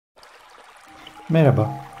Merhaba,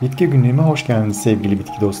 bitki günlüğüme hoş geldiniz sevgili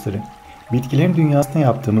bitki dostları. Bitkilerin dünyasına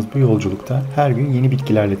yaptığımız bu yolculukta her gün yeni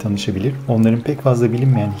bitkilerle tanışabilir, onların pek fazla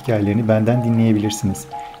bilinmeyen hikayelerini benden dinleyebilirsiniz.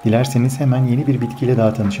 Dilerseniz hemen yeni bir bitkiyle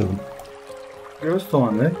daha tanışalım.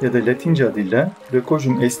 Gölsoğanı ya da Latince adıyla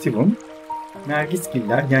Leucojum aestivum,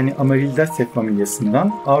 nergisgiller yani Amaryllidaceae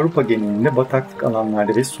familyasından Avrupa genelinde bataklık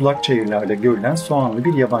alanlarda ve sulak çayırlarda görülen soğanlı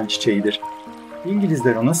bir yaban çiçeğidir.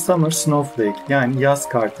 İngilizler ona summer snowflake yani yaz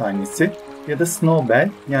kar tanesi ya da snowbell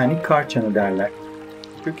yani kar çanı derler.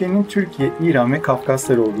 Kökeninin Türkiye, İran ve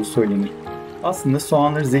Kafkaslar olduğu söylenir. Aslında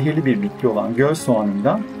soğanları zehirli bir bitki olan göl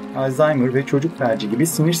soğanından Alzheimer ve çocuk felci gibi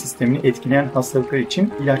sinir sistemini etkileyen hastalıklar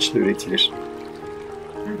için ilaç da üretilir.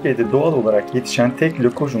 Türkiye'de doğal olarak yetişen tek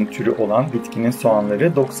Leucojum türü olan bitkinin soğanları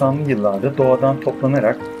 90'lı yıllarda doğadan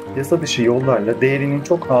toplanarak yasa dışı yollarla değerinin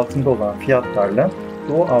çok altında olan fiyatlarla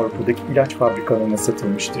Doğu Avrupa'daki ilaç fabrikalarına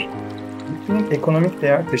satılmıştır. Bitkinin ekonomik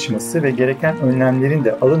değer taşıması ve gereken önlemlerin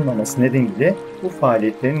de alınmaması nedeniyle bu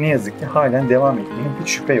faaliyetlerin ne yazık ki halen devam ettiğine hiç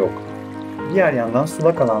şüphe yok. Diğer yandan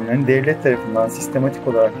sulak alanların devlet tarafından sistematik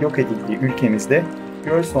olarak yok edildiği ülkemizde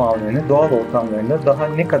göl soğanlarını doğal ortamlarında daha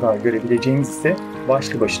ne kadar görebileceğimiz ise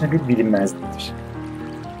başlı başına bir bilinmezliktir.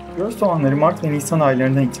 Göl soğanları Mart ve Nisan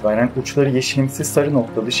aylarından itibaren uçları yeşilimsi sarı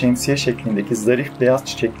noktalı şemsiye şeklindeki zarif beyaz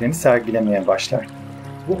çiçeklerini sergilemeye başlar.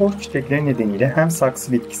 Bu hoş çiçekleri nedeniyle hem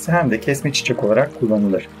saksı bitkisi hem de kesme çiçek olarak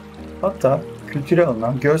kullanılır. Hatta kültüre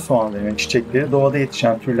alınan göl soğanlarının çiçekleri doğada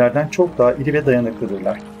yetişen türlerden çok daha iri ve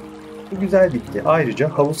dayanıklıdırlar. Bu güzel bitki ayrıca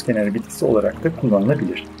havuz kenarı bitkisi olarak da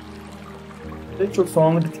kullanılabilir. Pek çok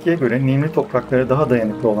soğanlı bitkiye göre nemli topraklara daha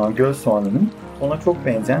dayanıklı olan göl soğanının ona çok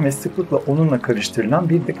benzeyen ve sıklıkla onunla karıştırılan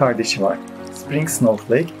bir de kardeşi var. Spring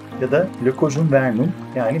snowflake ya da Leucojum vernum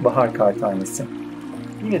yani bahar kar tanesi.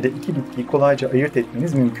 Yine de iki bitkiyi kolayca ayırt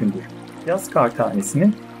etmeniz mümkündür. Yaz kar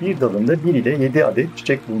tanesinin bir dalında 1 ile 7 adet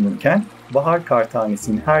çiçek bulunurken bahar kar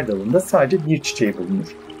tanesinin her dalında sadece bir çiçeği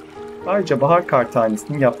bulunur. Ayrıca bahar kar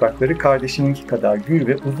tanesinin yaprakları kardeşininki kadar gür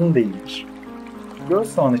ve uzun değildir. Göl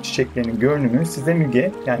soğanı çiçeklerinin görünümü size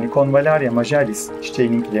müge yani Convallaria majalis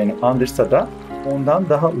çiçeğininkilerini andırsa da ondan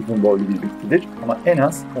daha uzun boylu bir bitkidir ama en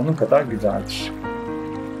az onun kadar güzeldir.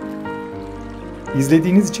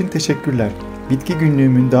 İzlediğiniz için teşekkürler. Bitki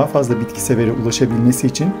günlüğümün daha fazla bitki severe ulaşabilmesi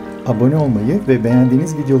için abone olmayı ve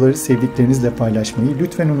beğendiğiniz videoları sevdiklerinizle paylaşmayı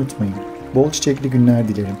lütfen unutmayın. Bol çiçekli günler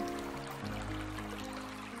dilerim.